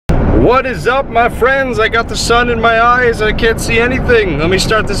What is up, my friends? I got the sun in my eyes. I can't see anything. Let me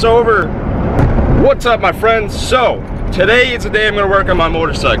start this over. What's up, my friends? So, today is the day I'm gonna work on my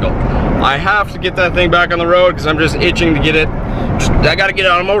motorcycle. I have to get that thing back on the road because I'm just itching to get it. I gotta get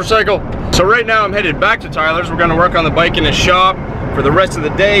it on a motorcycle. So right now I'm headed back to Tyler's. We're gonna work on the bike in his shop for the rest of the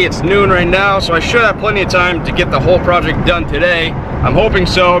day. It's noon right now, so I should have plenty of time to get the whole project done today. I'm hoping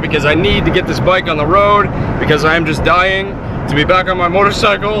so because I need to get this bike on the road because I'm just dying to be back on my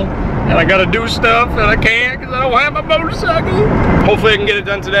motorcycle, and I gotta do stuff and I can't because I don't have my motorcycle. Hopefully I can get it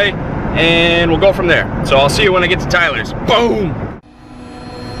done today and we'll go from there. So I'll see you when I get to Tyler's. Boom!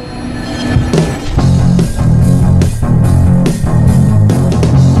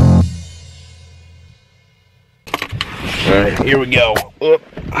 Alright, here we go. Oop.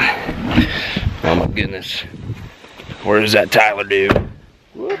 Oh my goodness. Where does that Tyler dude?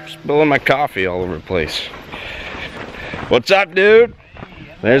 Whoops, spilling my coffee all over the place. What's up, dude?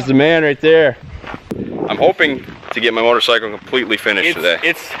 There's the man right there. I'm hoping to get my motorcycle completely finished today.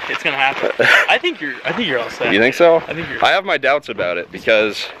 It's gonna happen. I think you're all set. You think so? I think you're. I have my doubts about it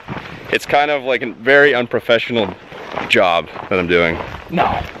because it's kind of like a very unprofessional job that I'm doing.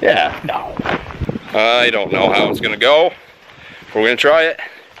 No. Yeah. No. I don't know how it's gonna go. We're gonna try it.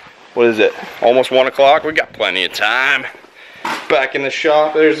 What is it? Almost 1 o'clock. We got plenty of time. Back in the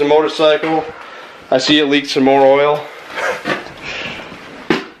shop. There's the motorcycle. I see it leaked some more oil.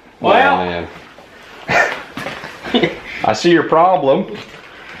 Well, oh, man. I see your problem.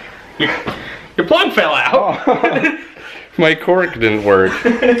 Your plug fell out. Oh. My cork didn't work.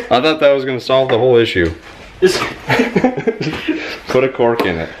 I thought that was gonna solve the whole issue. Put a cork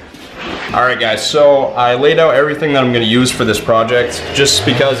in it. Alright guys, so I laid out everything that I'm going to use for this project just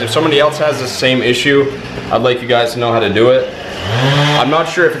because if somebody else has the same issue, I'd like you guys to know how to do it. I'm not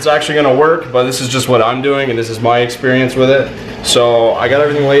sure if it's actually going to work, but this is just what I'm doing and this is my experience with it. So I got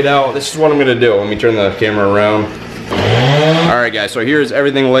everything laid out. This is what I'm going to do. Let me turn the camera around. Alright guys, so here's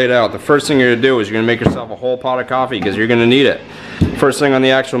everything laid out. The first thing you're going to do is you're going to make yourself a whole pot of coffee because you're going to need it. First thing on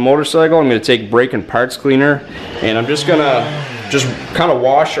the actual motorcycle, I'm going to take brake and parts cleaner and I'm just going to kind of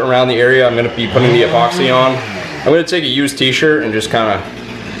wash around the area I'm going to be putting the epoxy on. I'm going to take a used t-shirt and just kind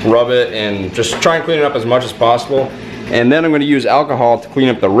of rub it and just try and clean it up as much as possible. And then I'm going to use alcohol to clean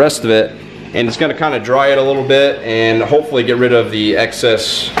up the rest of it, and it's going to kind of dry it a little bit and hopefully get rid of the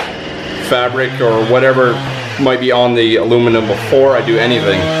excess fabric or whatever might be on the aluminum before I do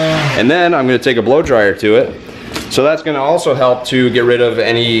anything. And then I'm going to take a blow dryer to it. So that's going to also help to get rid of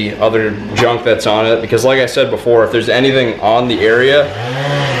any other junk that's on it, because like I said before, if there's anything on the area,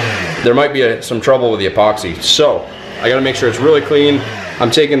 there might be some trouble with the epoxy. So I got to make sure it's really clean.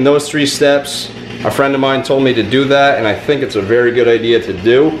 I'm taking those 3 steps. A friend of mine told me to do that, and I think it's a very good idea to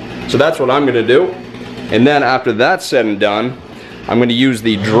do. So that's what I'm going to do. And then after that's said and done, I'm going to use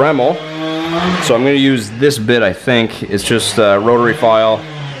the Dremel. So I'm going to use this bit, I think. It's just a rotary file,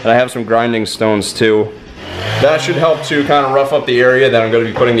 and I have some grinding stones too. That should help to kind of rough up the area that I'm going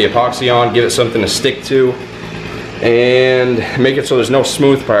to be putting the epoxy on, give it something to stick to, and make it so there's no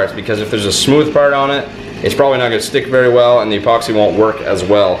smooth parts, because if there's a smooth part on it, it's probably not going to stick very well and the epoxy won't work as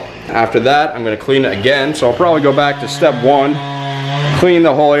well. After that, I'm going to clean it again, so I'll probably go back to step 1, clean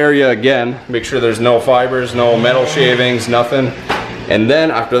the whole area again, make sure there's no fibers, no metal shavings, nothing. And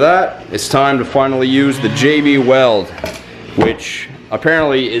then after that, it's time to finally use the JB Weld, which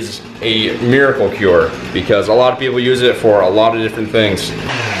apparently is a miracle cure because a lot of people use it for a lot of different things.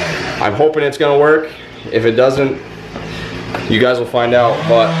 I'm hoping it's gonna work. If it doesn't, you guys will find out,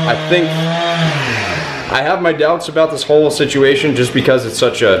 but I think I have my doubts about this whole situation just because it's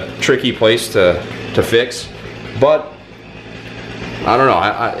such a tricky place to fix, but I don't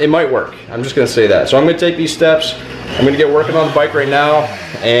know, it might work. I'm just gonna say that. So I'm gonna take these steps. I'm gonna get working on the bike right now,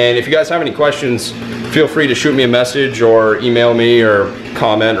 and if you guys have any questions, feel free to shoot me a message or email me or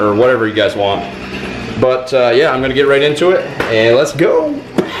comment or whatever you guys want. But yeah, I'm gonna get right into it and let's go.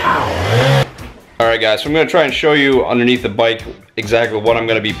 Wow. Alright guys, so I'm gonna try and show you underneath the bike exactly what I'm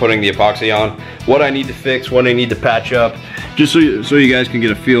gonna be putting the epoxy on, what I need to fix, what I need to patch up, just so you guys can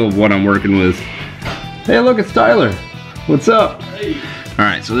get a feel of what I'm working with. Hey look, it's Tyler. What's up? Hey.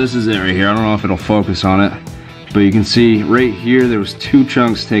 Alright, so this is it right here. I don't know if it'll focus on it, but you can see right here there was 2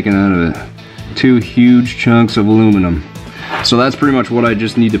 chunks taken out of it. 2 huge chunks of aluminum. So that's pretty much what I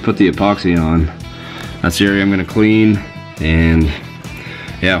just need to put the epoxy on. That's the area I'm gonna clean, and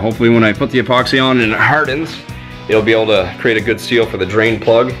yeah, hopefully when I put the epoxy on and it hardens, it'll be able to create a good seal for the drain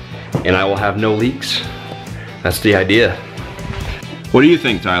plug, and I will have no leaks. That's the idea. What do you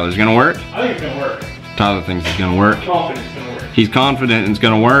think, Tyler? Is it gonna work? I think it's gonna work. Tyler thinks it's gonna work. I'm confident it's gonna work. He's confident it's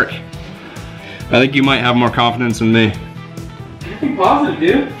gonna work. I think you might have more confidence than me. Be positive,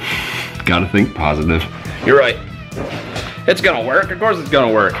 dude. Gotta think positive. You're right. It's gonna work. Of course it's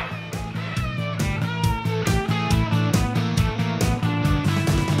gonna work.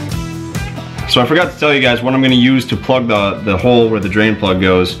 So I forgot to tell you guys what I'm gonna use to plug the hole where the drain plug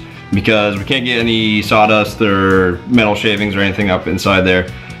goes, because we can't get any sawdust or metal shavings or anything up inside there.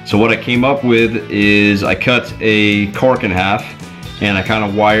 So what I came up with is I cut a cork in half and I kind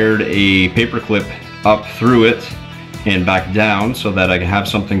of wired a paper clip up through it and back down so that I can have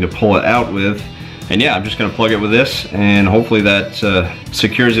something to pull it out with. And yeah, I'm just gonna plug it with this, and hopefully that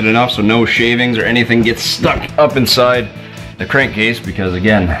secures it enough so no shavings or anything gets stuck up inside the crankcase, because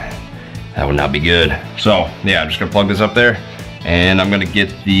again, that would not be good. So yeah, I'm just gonna plug this up there, and I'm gonna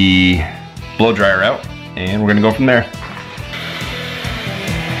get the blow dryer out, and we're gonna go from there.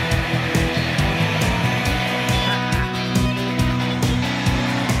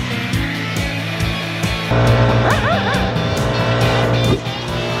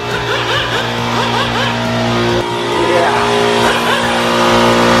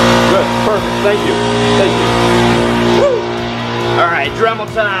 Thank you. Thank you. Woo! All right, Dremel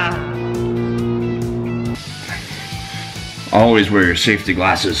time. Always wear your safety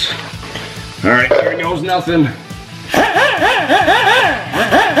glasses. All right, here goes nothing.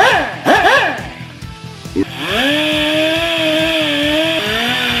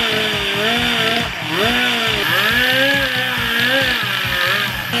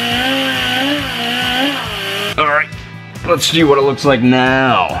 All right. Let's see what it looks like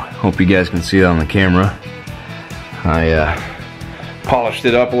now. Hope you guys can see it on the camera. I polished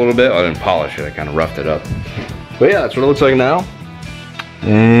it up a little bit. I didn't polish it, I kind of roughed it up. But yeah, that's what it looks like now.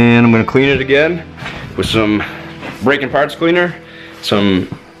 And I'm gonna clean it again with some breaking parts cleaner, some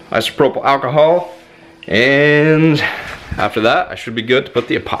isopropyl alcohol, and after that, I should be good to put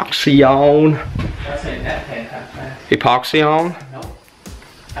the epoxy on. Epoxy on? No.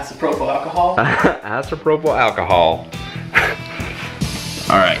 Isopropyl alcohol? Isopropyl alcohol.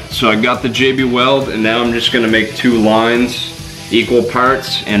 Alright, so I got the JB Weld, and now I'm just gonna make 2 lines, equal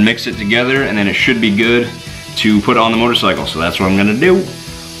parts, and mix it together, and then it should be good to put on the motorcycle. So that's what I'm gonna do.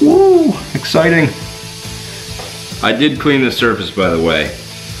 Woo! Exciting! I did clean the surface, by the way,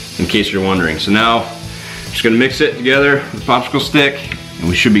 in case you're wondering. So now, I'm just gonna mix it together with a popsicle stick, and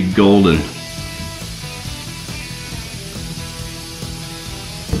we should be golden.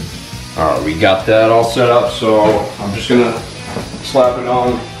 Alright, we got that all set up, so I'm just gonna slap it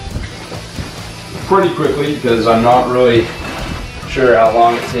on pretty quickly because I'm not really sure how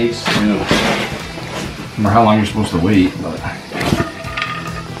long it takes to, or how long you're supposed to wait, but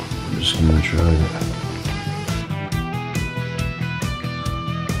I'm just gonna try it.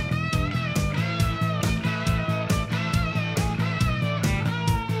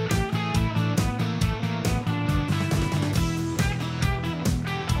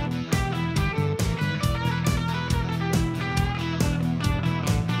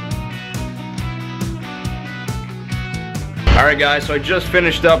 Alright guys, so I just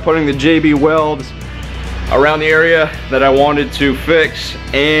finished up putting the JB welds around the area that I wanted to fix,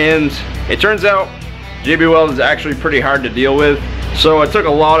 and it turns out JB weld is actually pretty hard to deal with, so it took a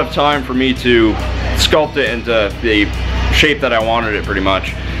lot of time for me to sculpt it into the shape that I wanted it pretty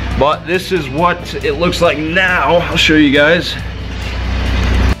much. But this is what it looks like now. I'll show you guys.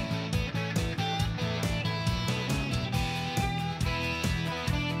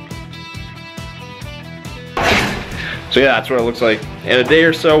 So yeah, that's what it looks like. In a day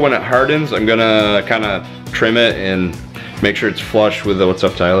or so when it hardens, I'm gonna kind of trim it and make sure it's flush with the, what's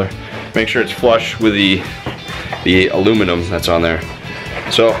up Tyler? Make sure it's flush with the aluminum that's on there.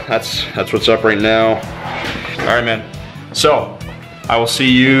 So that's what's up right now. All right, man. So I will see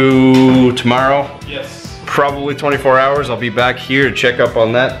you tomorrow. Yes. Probably 24 hours. I'll be back here to check up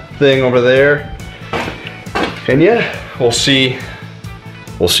on that thing over there. And yeah, we'll see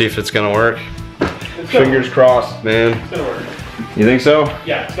if it's gonna work. Fingers crossed, man. It's gonna work. You think so?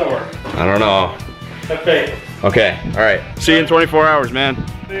 Yeah, it's gonna work. I don't know. Have faith. Okay, all right. See you in 24 hours, man.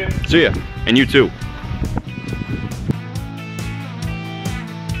 See ya. See ya. And you too.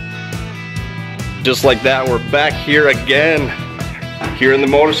 Just like that, we're back here again, here in the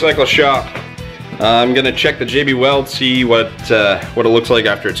motorcycle shop. I'm gonna check the JB Weld, see what it looks like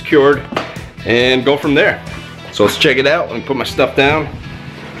after it's cured, and go from there. So let's check it out. Let me put my stuff down.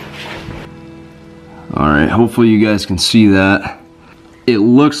 All right, hopefully you guys can see that. It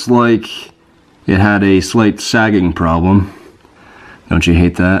looks like it had a slight sagging problem. Don't you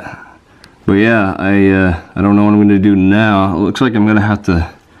hate that? But yeah, I don't know what I'm gonna do now. It looks like I'm gonna have to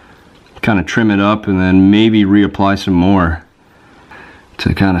kind of trim it up and then maybe reapply some more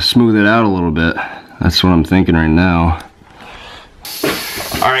to kind of smooth it out a little bit. That's what I'm thinking right now.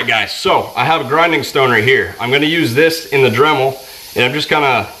 All right, guys, so I have a grinding stone right here. I'm gonna use this in the Dremel, and I'm just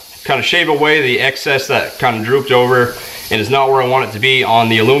gonna kind of shave away the excess that kind of drooped over and is not where I want it to be on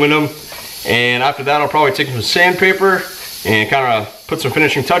the aluminum. And after that, I'll probably take some sandpaper and kind of put some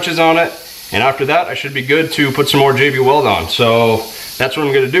finishing touches on it. And after that, I should be good to put some more JB Weld on. So that's what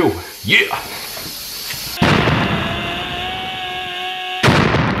I'm gonna do. Yeah.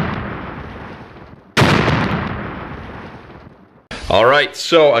 All right,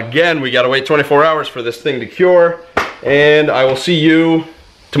 so again, we gotta wait 24 hours for this thing to cure, and I will see you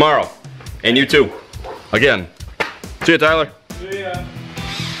tomorrow, and you too, again. See you, Tyler. See ya.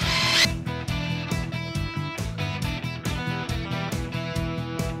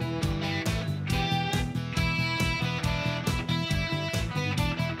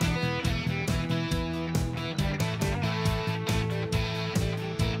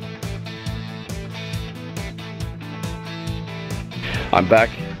 I'm back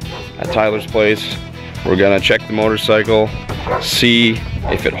at Tyler's place. We're gonna check the motorcycle, see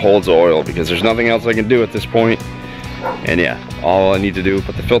if it holds oil, because there's nothing else I can do at this point. And yeah, all I need to do,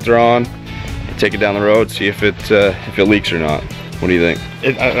 put the filter on, and take it down the road, see if it leaks or not. What do you think?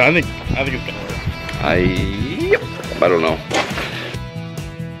 I think it's gonna work. I don't know.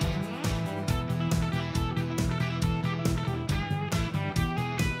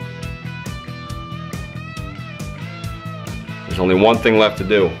 There's only one thing left to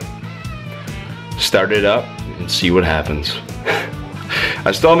do. Start it up and see what happens.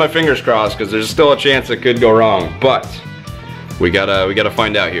 I still have my fingers crossed because there's still a chance it could go wrong, but we gotta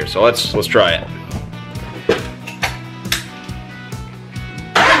find out here. So let's try it.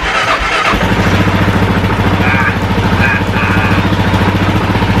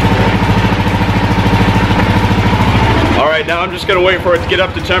 All right, now I'm just gonna wait for it to get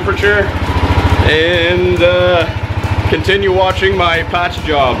up to temperature and continue watching my patch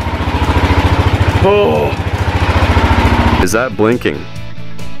job. Oh. Is that blinking?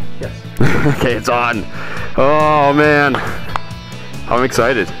 Yes. Okay, it's on. Oh man. I'm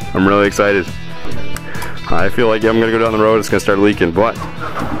excited. I'm really excited. I feel like I'm gonna go down the road, it's gonna start leaking, but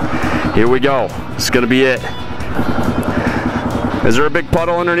here we go. It's gonna be it. Is there a big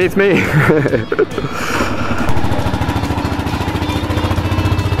puddle underneath me?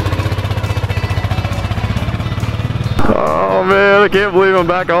 Oh man, I can't believe I'm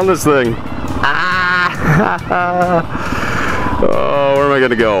back on this thing. Oh, where am I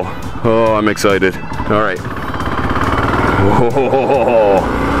gonna go? Oh, I'm excited. All right. Whoa.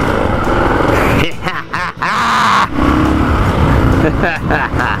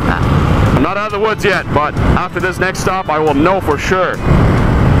 I'm not out of the woods yet, but after this next stop, I will know for sure.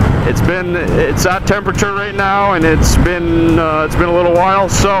 It's at temperature right now, and it's been a little while,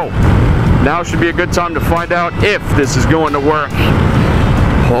 so now should be a good time to find out if this is going to work.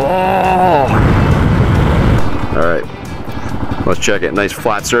 Oh. All right, let's check it. Nice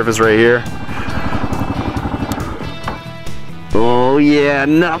flat surface right here. Oh yeah,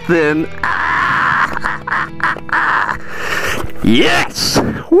 nothing. Yes!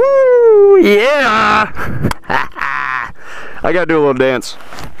 Woo! Yeah! I gotta do a little dance.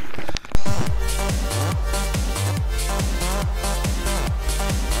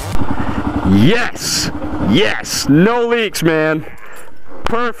 Yes! Yes! No leaks, man.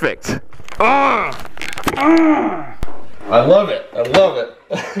 Perfect. I love it. I love it.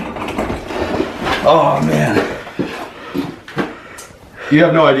 Oh man. You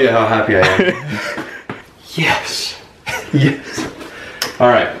have no idea how happy I am. Yes. Yes.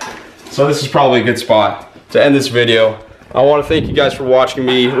 Alright. So this is probably a good spot to end this video. I want to thank you guys for watching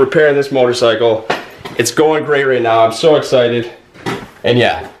me repair this motorcycle. It's going great right now. I'm so excited. And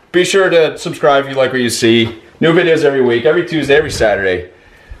yeah, be sure to subscribe if you like what you see. New videos every week, every Tuesday, every Saturday.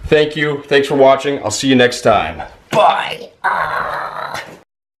 Thank you. Thanks for watching. I'll see you next time. Bye.